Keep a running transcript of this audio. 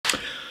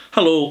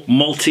Hello,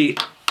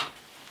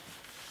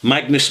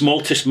 Magnus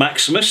Maltus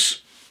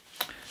Maximus,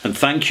 and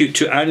thank you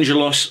to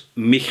Angelos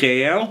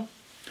Michael,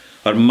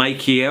 or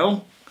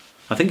Michael,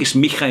 I think it's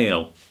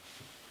Michael,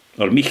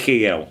 or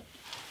Michael,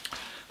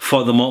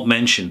 for the malt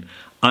mention.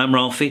 I'm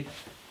Ralfy,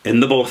 in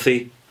the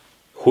bothy,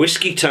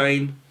 whisky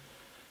time,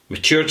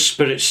 matured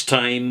spirits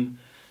time.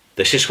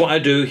 This is what I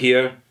do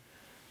here.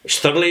 It's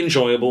thoroughly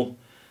enjoyable,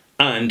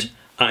 and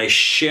I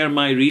share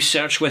my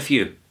research with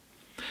you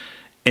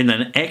in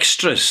an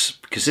extras,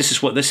 because this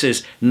is what this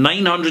is,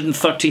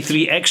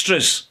 933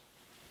 extras.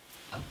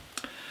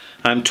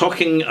 I'm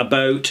talking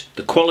about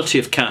the quality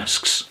of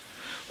casks,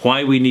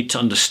 why we need to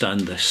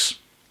understand this.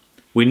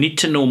 We need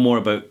to know more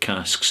about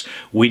casks.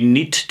 We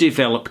need to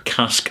develop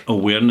cask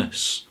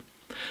awareness,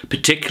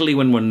 particularly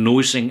when we're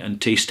nosing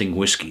and tasting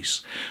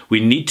whiskies.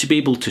 We need to be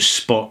able to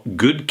spot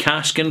good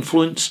cask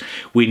influence.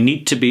 We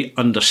need to be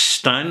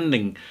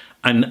understanding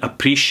and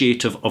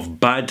appreciative of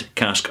bad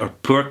cask or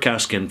poor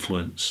cask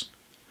influence,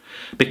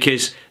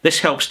 because this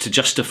helps to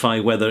justify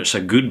whether it's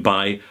a good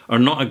buy or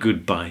not a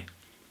good buy.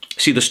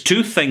 See, there's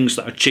two things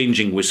that are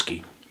changing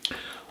whiskey.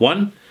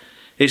 One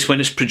is when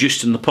it's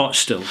produced in the pot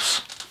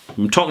stills.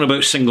 I'm talking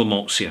about single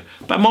malts here,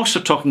 but I'm also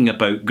talking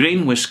about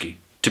grain whiskey,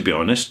 to be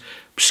honest.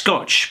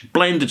 Scotch,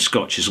 blended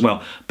Scotch as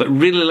well, but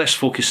really let's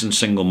focus on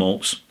single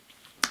malts.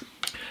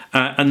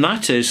 And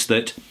that is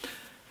that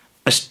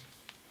as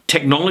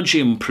technology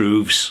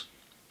improves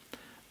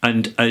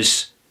and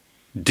as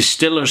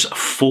distillers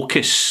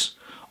focus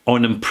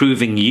on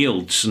improving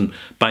yields, and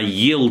by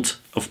yield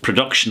of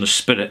production of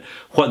spirit,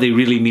 what they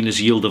really mean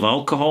is yield of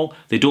alcohol.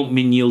 They don't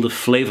mean yield of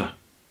flavour.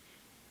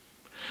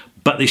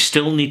 But they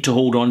still need to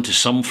hold on to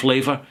some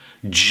flavour,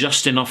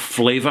 just enough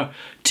flavour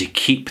to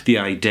keep the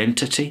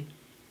identity.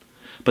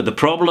 But the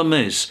problem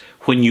is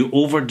when you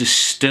over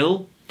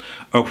distill,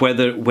 or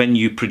when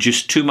you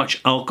produce too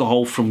much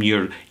alcohol from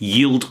your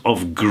yield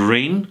of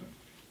grain,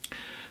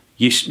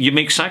 you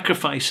make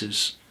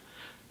sacrifices.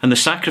 And the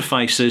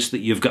sacrifice is that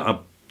you've got a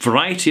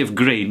variety of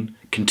grain,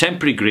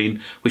 contemporary grain,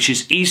 which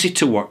is easy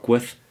to work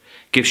with,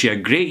 gives you a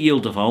great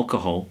yield of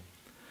alcohol,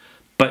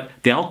 but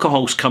the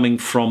alcohol's coming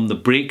from the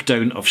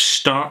breakdown of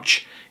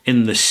starch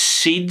in the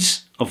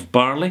seeds of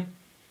barley.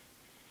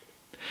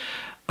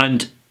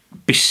 And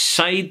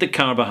beside the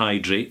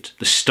carbohydrate,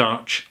 the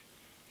starch,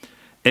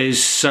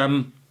 is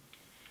the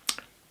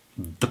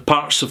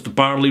parts of the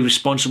barley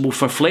responsible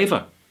for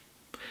flavour,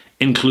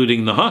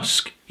 including the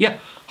husk. Yeah,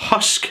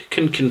 husk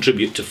can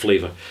contribute to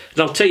flavour. And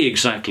I'll tell you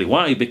exactly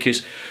why,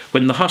 because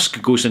when the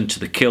husk goes into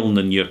the kiln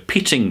and you're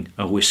peating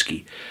a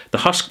whisky, the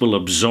husk will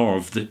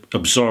absorb the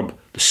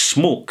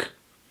smoke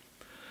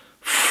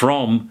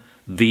from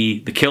the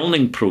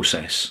kilning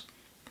process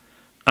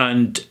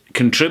and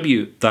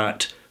contribute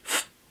that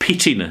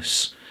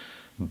peatiness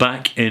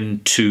back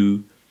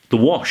into the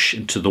wash,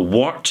 into the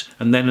wort,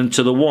 and then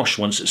into the wash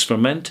once it's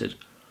fermented.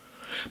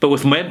 But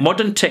with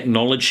modern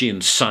technology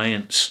and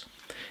science,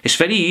 it's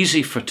very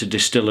easy for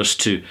distillers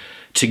to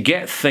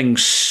get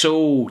things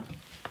so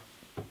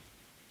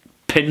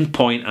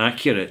pinpoint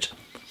accurate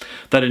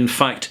that in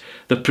fact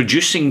they're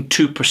producing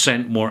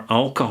 2% more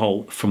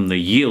alcohol from the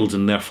yield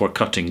and therefore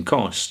cutting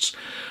costs,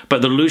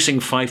 but they're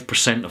losing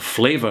 5% of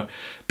flavour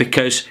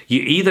because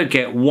you either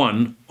get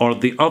one or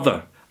the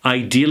other.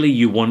 Ideally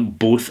you want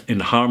both in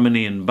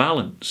harmony and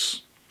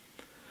balance.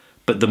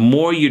 But the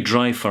more you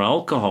drive for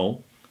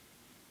alcohol,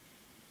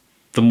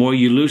 the more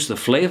you lose the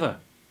flavour.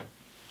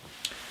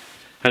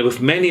 And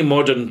with many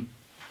modern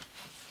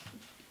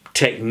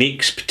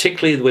techniques,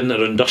 particularly when they're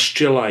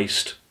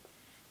industrialised,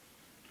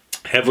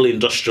 heavily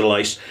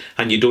industrialised,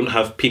 and you don't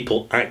have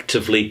people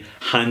actively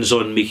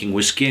hands-on making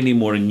whiskey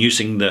anymore and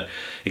using the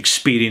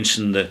experience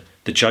and the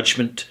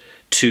judgment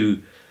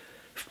to,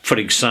 for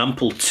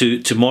example,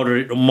 to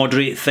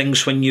moderate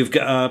things when you've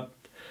got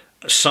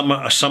a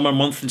summer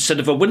month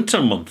instead of a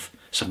winter month.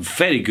 It's a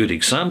very good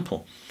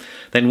example.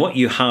 Then what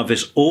you have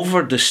is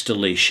over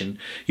distillation.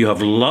 You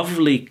have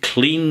lovely,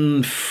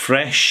 clean,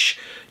 fresh,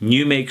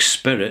 new make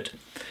spirit,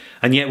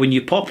 and yet when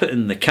you pop it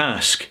in the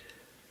cask,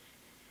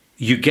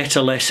 you get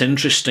a less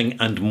interesting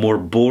and more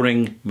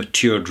boring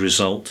matured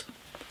result.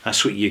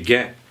 That's what you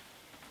get.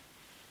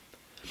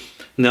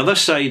 And the other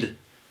side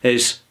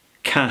is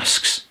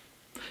casks.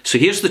 So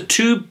here's the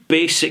two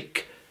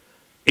basic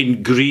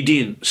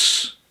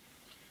ingredients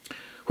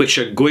which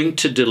are going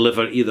to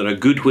deliver either a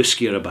good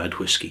whisky or a bad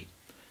whisky.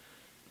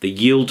 The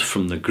yield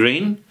from the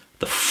grain,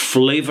 the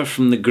flavour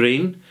from the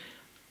grain,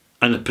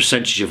 and the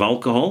percentage of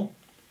alcohol,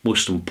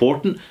 most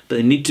important, but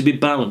they need to be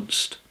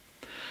balanced.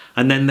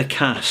 And then the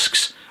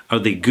casks. Are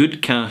they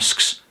good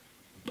casks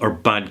or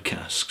bad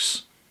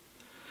casks?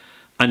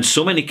 And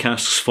so many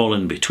casks fall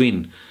in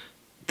between.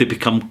 They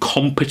become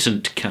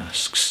competent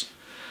casks.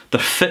 They're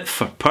fit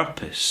for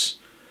purpose.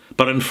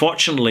 But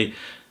unfortunately,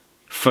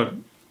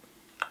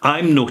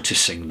 I'm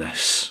noticing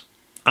this.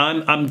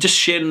 I'm just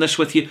sharing this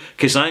with you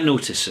because I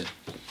notice it.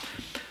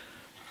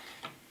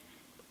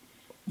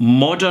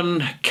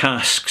 Modern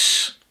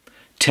casks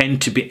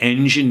tend to be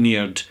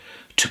engineered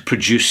to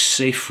produce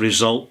safe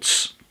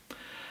results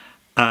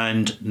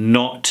and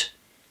not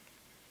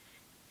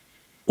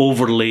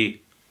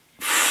overly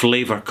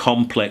flavour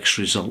complex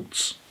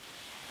results.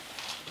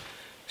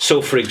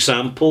 So for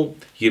example,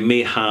 you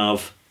may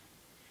have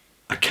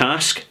a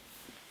cask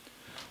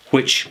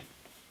which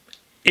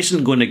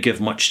isn't going to give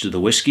much to the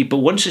whisky, but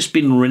once it's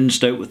been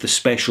rinsed out with the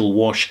special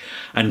wash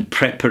and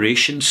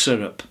preparation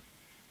syrup,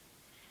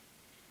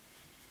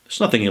 there's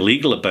nothing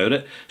illegal about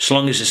it, as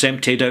long as it's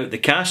emptied out the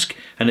cask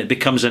and it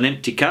becomes an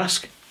empty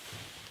cask.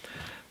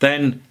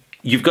 Then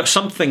you've got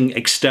something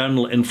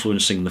external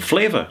influencing the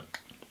flavour.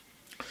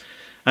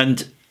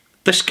 And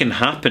this can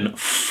happen,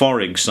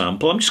 for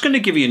example, I'm just going to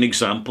give you an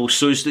example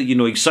so that you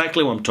know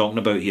exactly what I'm talking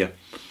about here.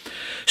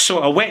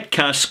 So a wet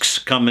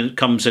cask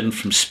comes in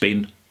from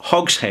Spain,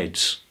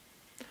 hogsheads.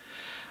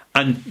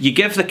 And you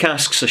give the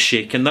casks a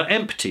shake and they're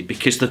empty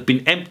because they've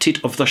been emptied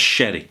of their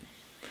sherry.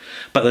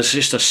 But there's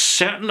just a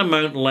certain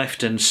amount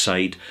left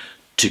inside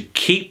to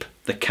keep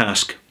the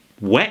cask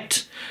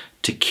wet,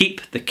 to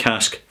keep the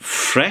cask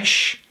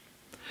fresh.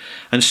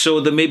 And so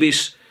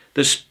there's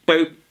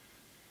about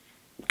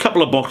a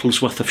couple of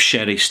bottles worth of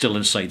sherry still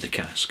inside the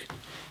cask.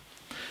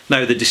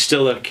 Now the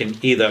distiller can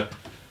either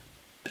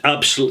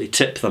absolutely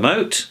tip them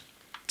out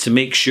to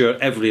make sure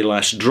every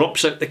last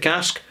drop's out the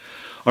cask,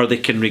 or they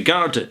can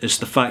regard it as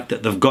the fact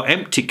that they've got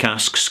empty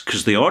casks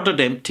because they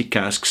ordered empty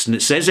casks and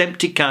it says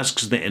empty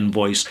casks in the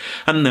invoice,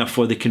 and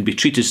therefore they can be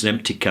treated as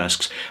empty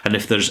casks, and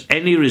if there's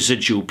any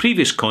residual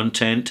previous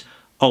content,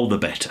 all the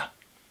better.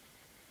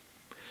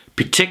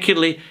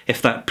 Particularly if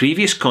that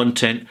previous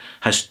content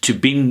has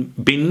been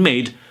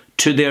made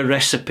to their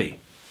recipe.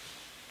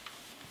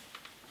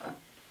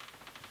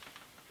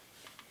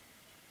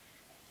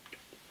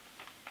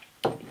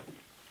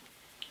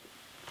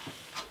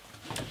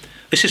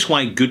 This is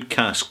why good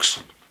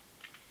casks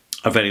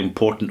are very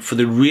important for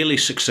the really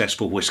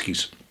successful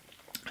whiskies.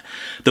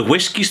 The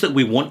whiskies that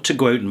we want to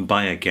go out and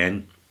buy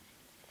again,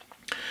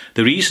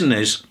 the reason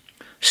is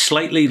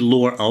slightly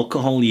lower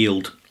alcohol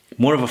yield,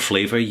 more of a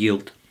flavour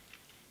yield.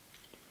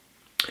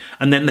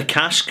 And then the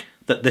cask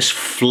that this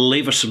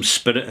flavoursome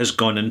spirit has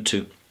gone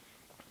into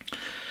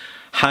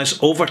has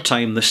over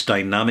time this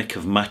dynamic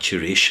of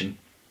maturation,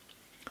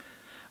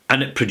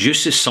 and it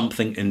produces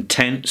something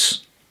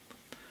intense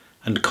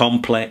and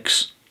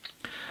complex.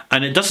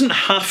 And it doesn't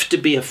have to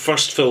be a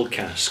first fill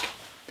cask.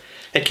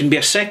 It can be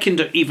a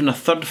second or even a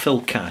third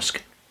fill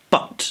cask.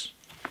 But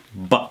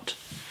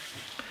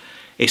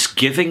it's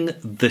giving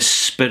the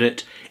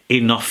spirit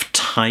enough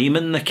time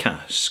in the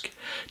cask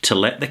to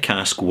let the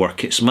cask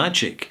work its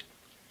magic.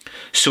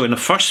 So in a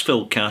first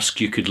fill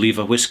cask you could leave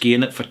a whisky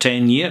in it for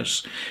 10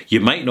 years. You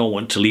might not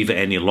want to leave it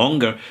any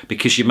longer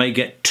because you might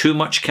get too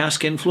much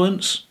cask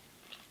influence.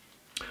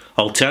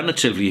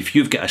 Alternatively, if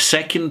you've got a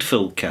second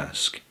fill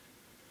cask,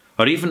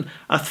 or even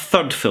a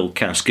third fill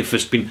cask, if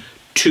there's been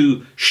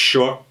 2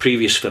 short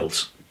previous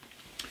fills,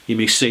 you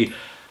may say,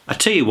 I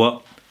tell you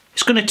what,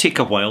 it's going to take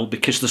a while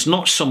because there's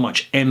not so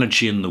much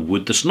energy in the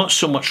wood, there's not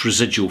so much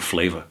residual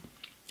flavour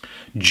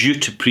due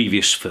to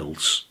previous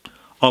fills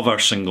of our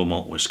single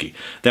malt whisky.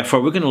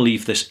 Therefore, we're going to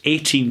leave this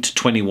 18 to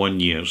 21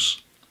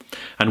 years.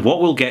 And what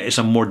we'll get is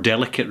a more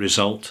delicate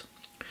result,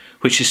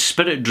 which is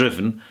spirit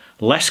driven,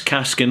 less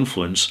cask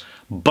influence,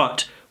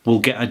 but we'll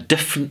get a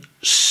different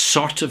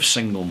sort of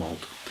single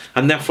malt,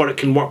 and therefore it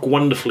can work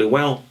wonderfully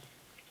well.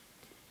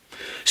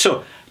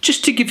 So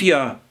just to give you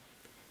a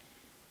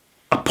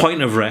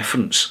point of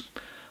reference,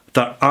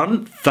 there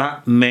aren't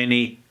that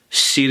many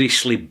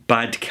seriously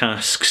bad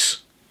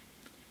casks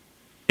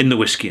in the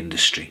whisky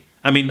industry.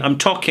 I mean, I'm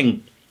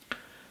talking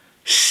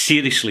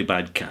seriously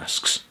bad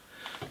casks.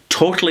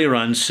 Totally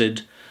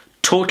rancid,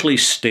 totally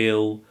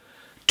stale,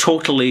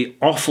 totally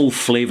awful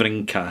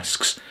flavouring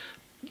casks.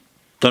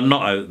 They're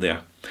not out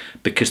there,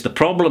 because the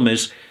problem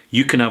is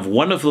you can have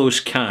one of those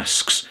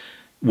casks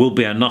will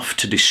be enough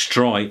to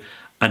destroy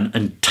an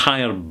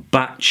entire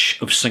batch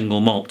of single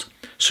malt.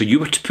 So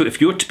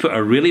if you were to put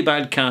a really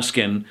bad cask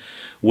in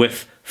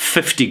with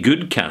 50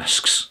 good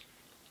casks,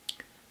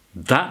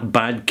 that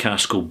bad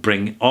cask will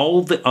bring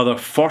all the other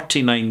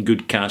 49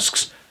 good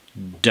casks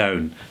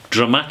down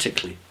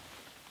dramatically.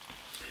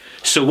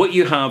 So what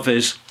you have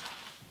is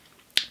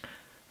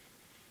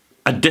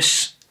and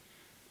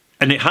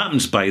it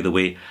happens, by the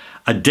way,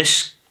 a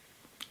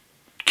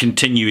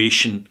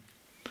discontinuation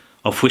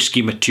of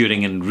whisky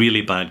maturing in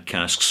really bad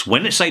casks.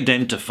 When it's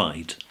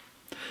identified,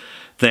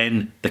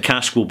 then the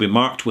cask will be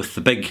marked with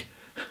the big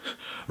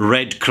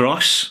red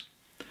cross.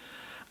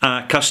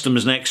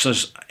 Customs and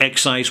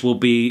excise will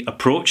be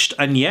approached,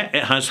 and yet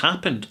it has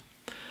happened.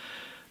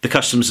 The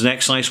Customs and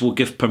Excise will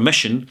give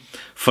permission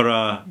for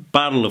a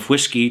barrel of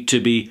whisky to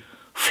be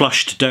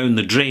flushed down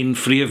the drain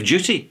free of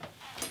duty.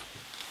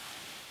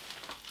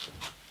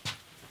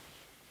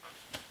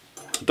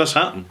 It does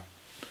happen.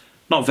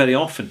 Not very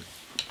often.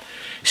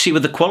 See,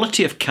 with the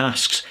quality of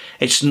casks,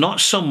 it's not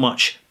so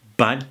much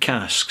bad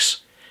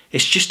casks.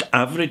 It's just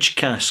average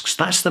casks.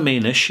 That's the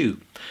main issue.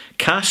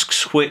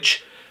 Casks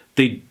which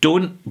they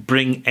don't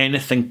bring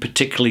anything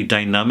particularly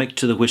dynamic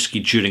to the whisky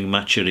during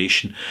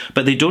maturation,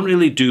 but they don't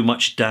really do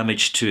much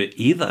damage to it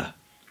either.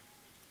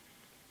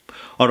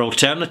 or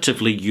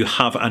alternatively you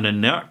have an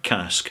inert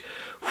cask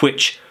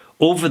which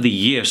over the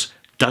years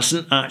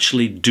doesn't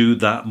actually do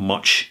that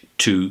much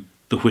to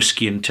the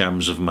whisky in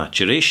terms of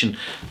maturation.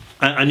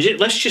 And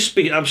let's just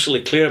be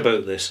absolutely clear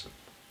about this.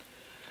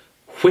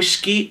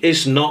 Whisky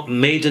is not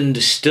made in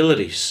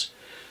distilleries.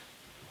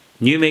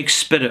 New Make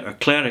Spirit or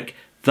Cleric,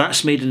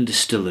 that's made in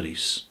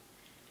distilleries.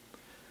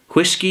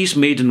 Whisky's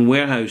made in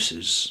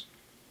warehouses.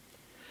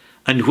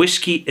 And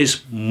whisky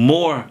is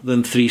more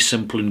than 3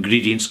 simple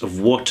ingredients of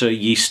water,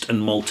 yeast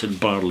and malted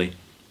barley,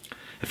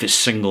 if it's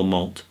single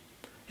malt.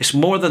 It's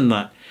more than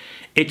that.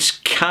 It's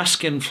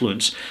cask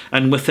influence,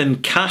 and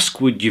within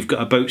cask wood you've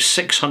got about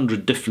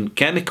 600 different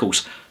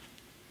chemicals,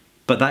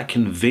 but that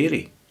can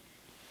vary.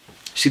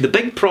 See, the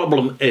big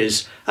problem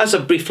is, as I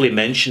briefly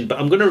mentioned, but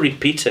I'm going to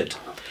repeat it,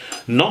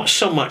 not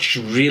so much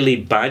really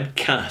bad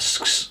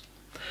casks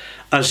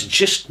as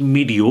just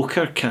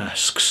mediocre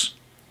casks.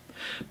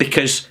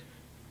 Because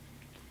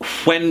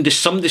when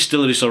some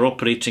distilleries are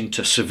operating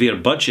to a severe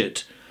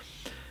budget,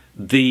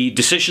 the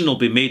decision will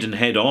be made in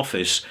head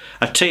office,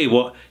 I tell you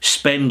what,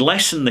 spend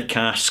less in the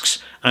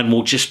casks and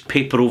we'll just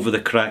paper over the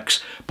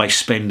cracks by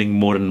spending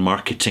more in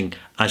marketing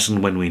as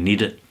and when we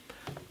need it.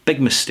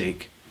 Big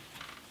mistake.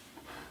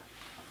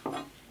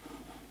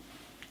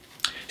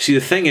 See,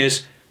 the thing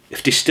is,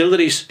 if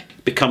distilleries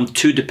become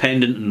too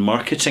dependent on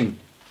marketing,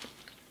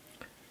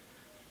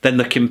 then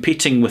they're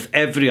competing with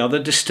every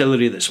other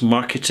distillery that's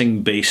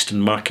marketing based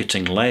and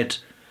marketing led.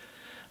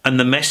 And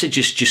the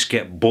messages just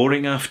get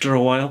boring after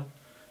a while.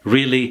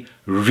 Really,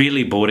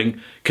 really boring,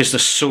 because they're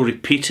so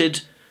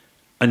repeated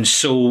and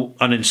so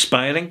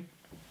uninspiring.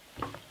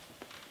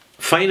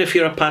 Fine if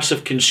you're a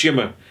passive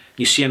consumer,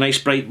 you see a nice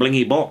bright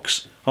blingy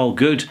box, all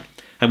good.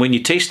 And when you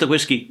taste the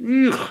whisky,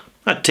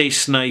 that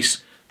tastes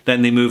nice.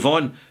 Then they move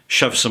on,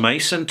 shove some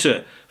ice into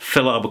it,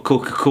 fill it up with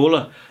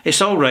Coca-Cola.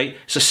 It's all right,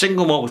 it's a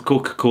single malt with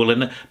Coca-Cola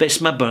in it, but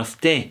it's my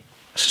birthday.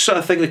 It's the sort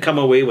of thing they come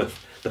away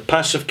with, the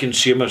passive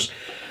consumers.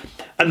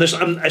 And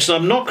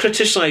I'm not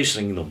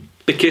criticising them,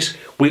 because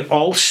we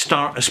all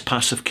start as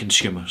passive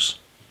consumers.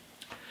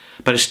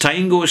 But as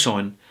time goes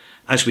on,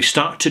 as we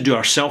start to do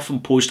our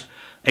self-imposed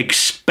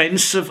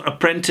expensive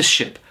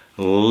apprenticeship,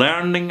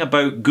 learning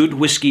about good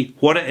whisky,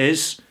 what it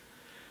is,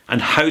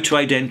 and how to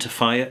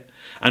identify it,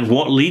 and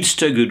what leads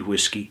to a good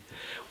whisky,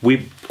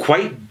 we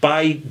quite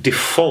by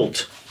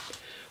default,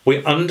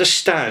 we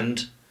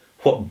understand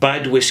what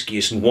bad whisky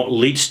is and what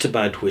leads to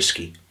bad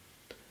whisky,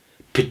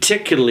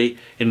 particularly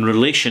in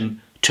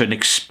relation to an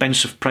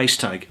expensive price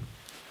tag.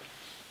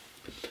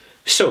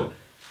 So,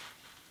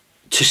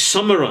 to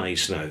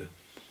summarise now,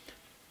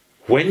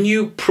 when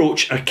you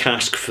approach a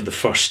cask for the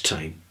first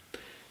time,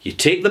 you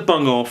take the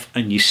bung off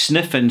and you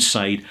sniff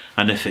inside,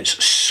 and if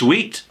it's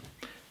sweet,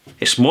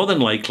 it's more than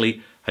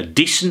likely a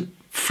decent,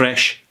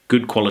 fresh,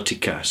 good quality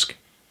cask.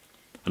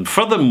 And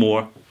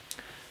furthermore,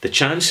 the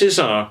chances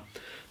are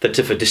that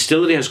if a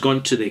distillery has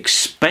gone to the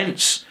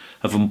expense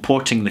of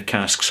importing the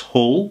casks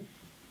whole,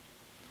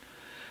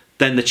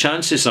 then the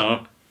chances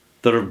are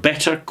there are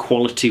better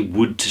quality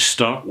wood to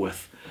start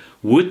with.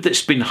 Wood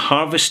that's been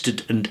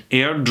harvested and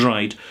air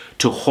dried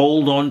to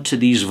hold on to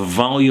these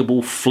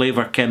valuable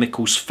flavour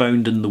chemicals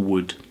found in the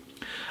wood,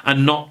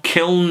 and not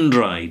kiln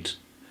dried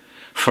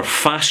for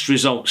fast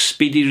results,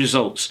 speedy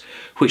results,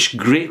 which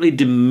greatly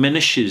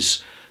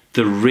diminishes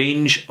the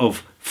range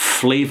of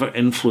flavour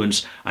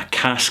influence a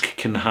cask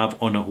can have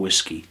on a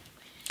whisky.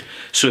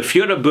 So if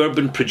you're a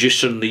bourbon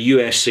producer in the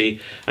USA,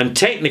 and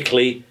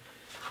technically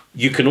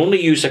you can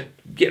only use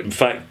in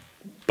fact,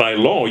 by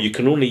law, you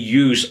can only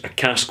use a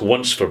cask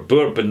once for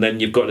bourbon, then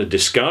you've got to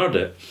discard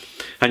it.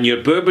 And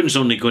your bourbon's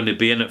only going to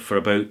be in it for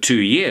about 2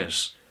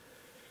 years.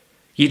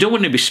 You don't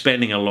want to be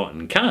spending a lot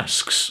in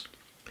casks.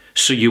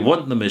 So you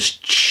want them as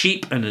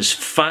cheap and as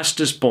fast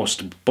as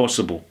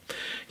possible.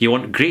 You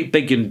want great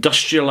big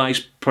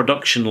industrialised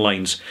production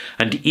lines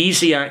and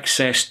easy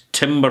access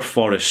timber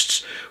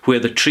forests where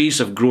the trees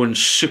have grown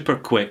super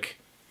quick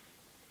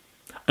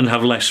and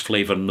have less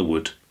flavour in the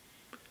wood.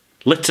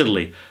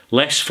 Literally,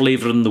 less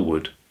flavour in the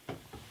wood.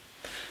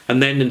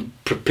 And then in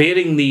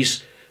preparing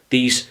these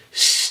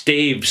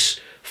staves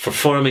for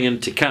forming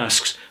into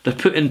casks, they're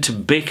put into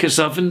baker's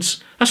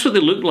ovens. That's what they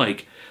look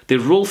like. They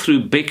roll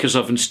through baker's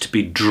ovens to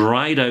be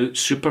dried out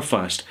super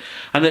fast.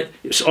 And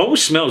it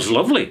always smells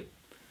lovely,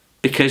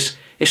 because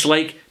it's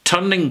like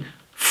turning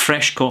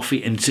fresh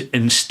coffee into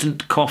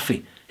instant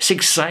coffee. It's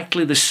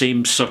exactly the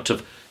same sort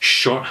of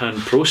shorthand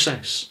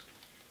process.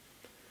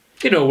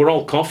 You know, we're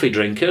all coffee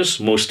drinkers,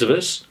 most of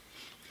us.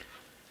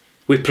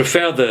 We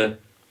prefer the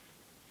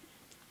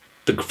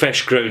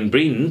fresh ground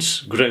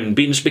beans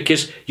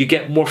because you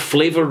get more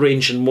flavour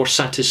range and more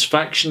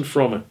satisfaction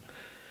from it.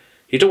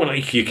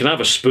 You can have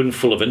a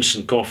spoonful of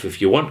instant coffee if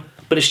you want,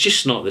 but it's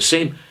just not the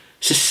same.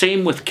 It's the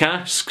same with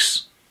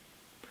casks.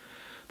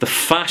 The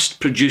fast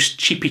produced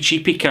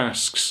cheapy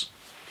casks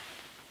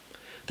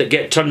that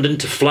get turned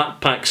into flat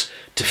packs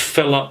to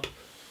fill up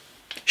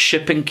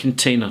shipping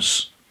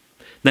containers.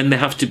 Then they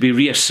have to be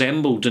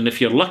reassembled, and if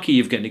you're lucky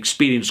you've got an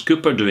experienced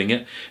cooper doing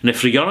it, and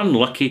if you're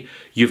unlucky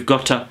you've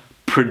got a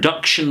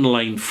production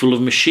line full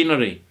of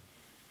machinery.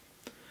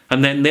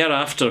 And then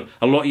thereafter,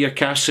 a lot of your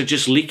casks are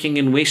just leaking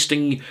and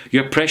wasting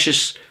your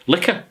precious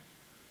liquor.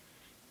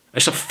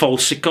 It's a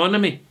false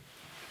economy.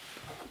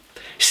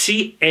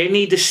 See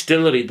any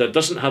distillery that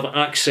doesn't have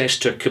access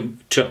to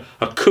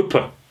a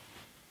cooper.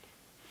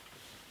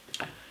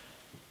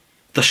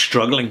 They're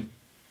struggling.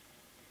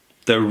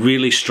 They're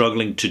really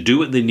struggling to do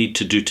what they need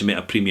to do to make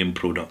a premium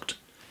product.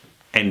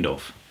 End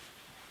of.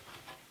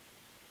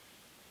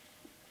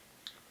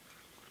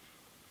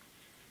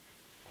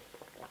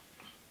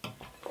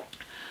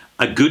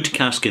 A good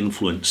cask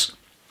influence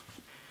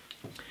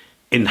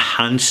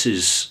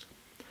enhances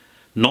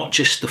not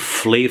just the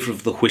flavour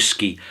of the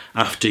whisky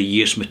after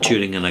years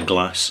maturing in a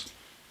glass,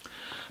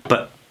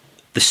 but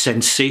the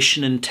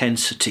sensation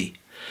intensity,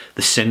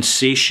 the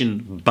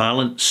sensation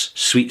balance,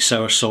 sweet,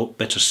 sour, salt,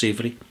 bitter,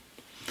 savoury,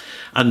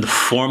 and the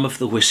form of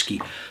the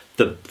whisky,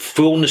 the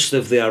fullness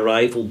of the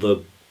arrival,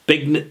 the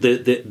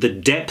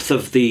depth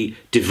of the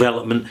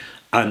development,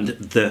 and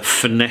the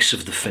finesse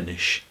of the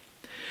finish.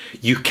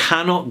 You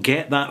cannot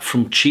get that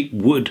from cheap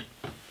wood,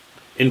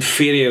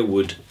 inferior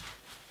wood,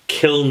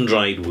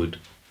 kiln-dried wood.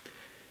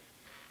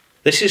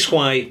 This is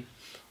why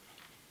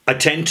I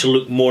tend to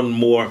look more and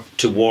more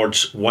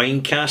towards wine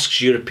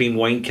casks, European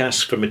wine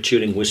casks for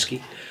maturing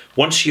whisky.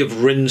 Once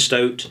you've rinsed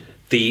out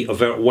the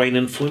overt wine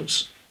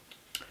influence,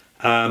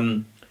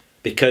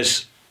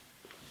 because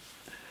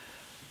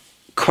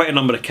quite a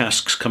number of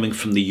casks coming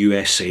from the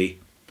USA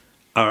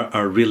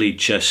are really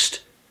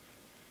just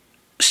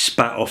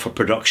spat off a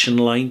production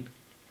line,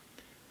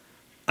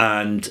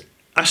 and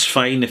that's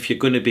fine if you're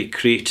going to be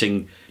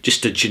creating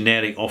just a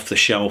generic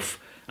off-the-shelf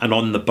and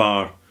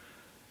on-the-bar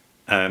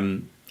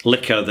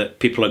liquor that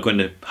people are going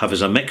to have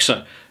as a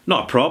mixer,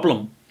 not a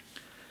problem.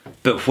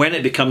 But when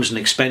it becomes an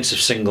expensive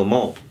single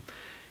malt,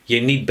 you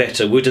need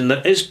better wood, and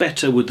there is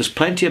better wood. There's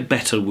plenty of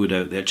better wood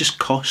out there. It just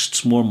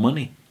costs more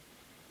money.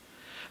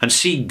 And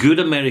see good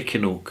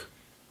American oak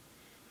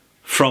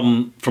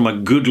from a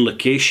good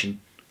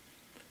location,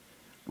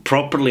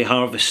 properly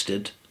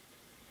harvested,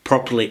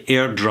 properly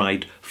air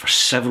dried for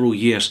several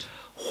years.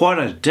 What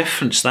a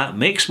difference that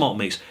makes, malt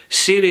makes.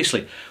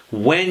 Seriously,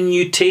 when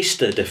you taste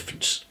the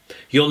difference,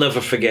 you'll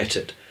never forget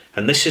it.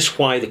 And this is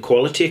why the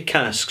quality of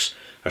casks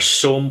are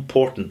so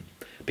important,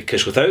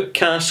 because without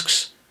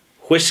casks,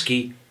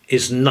 whisky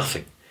is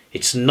nothing.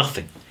 It's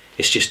nothing.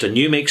 It's just a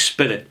new make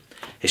spirit.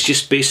 It's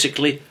just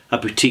basically a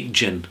boutique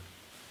gin.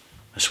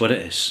 That's what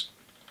it is,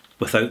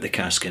 without the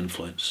cask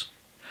influence.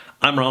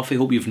 I'm Ralfy,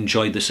 hope you've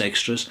enjoyed this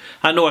extras.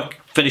 I know I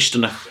finished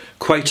on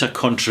quite a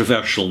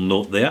controversial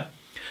note there,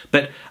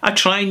 but I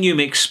try new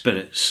make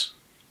spirits.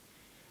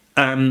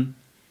 And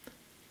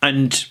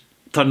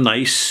they're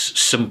nice,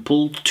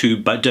 simple,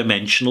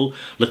 two-dimensional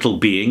little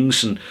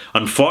beings, and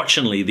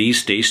unfortunately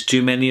these days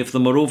too many of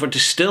them are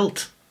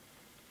over-distilled.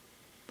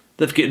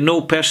 They've got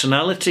no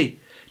personality,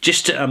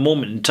 just at a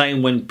moment in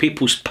time when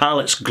people's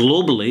palates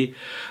globally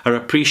are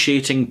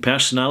appreciating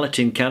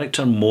personality and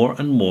character more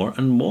and more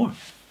and more.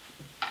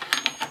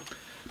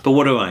 But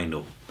what do I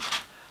know?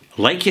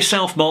 Like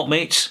yourself, malt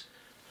mates,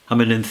 I'm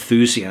an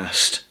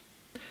enthusiast,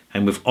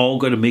 and we've all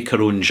got to make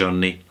our own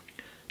journey.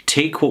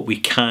 Take what we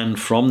can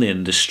from the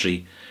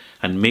industry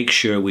and make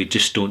sure we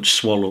just don't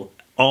swallow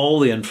all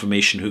the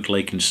information hook,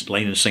 line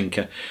and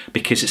sinker,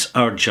 because it's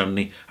our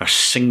journey, our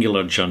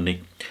singular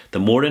journey. The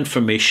more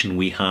information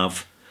we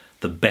have,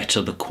 the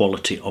better the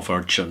quality of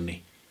our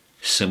journey.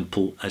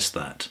 Simple as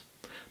that.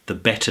 The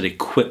better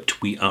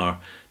equipped we are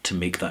to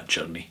make that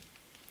journey.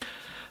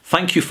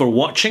 Thank you for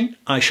watching.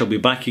 I shall be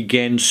back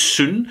again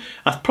soon,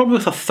 probably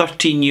with a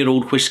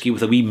 13-year-old whisky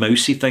with a wee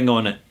mousy thing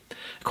on it.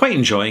 Quite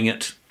enjoying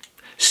it.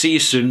 See you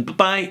soon.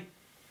 Bye-bye.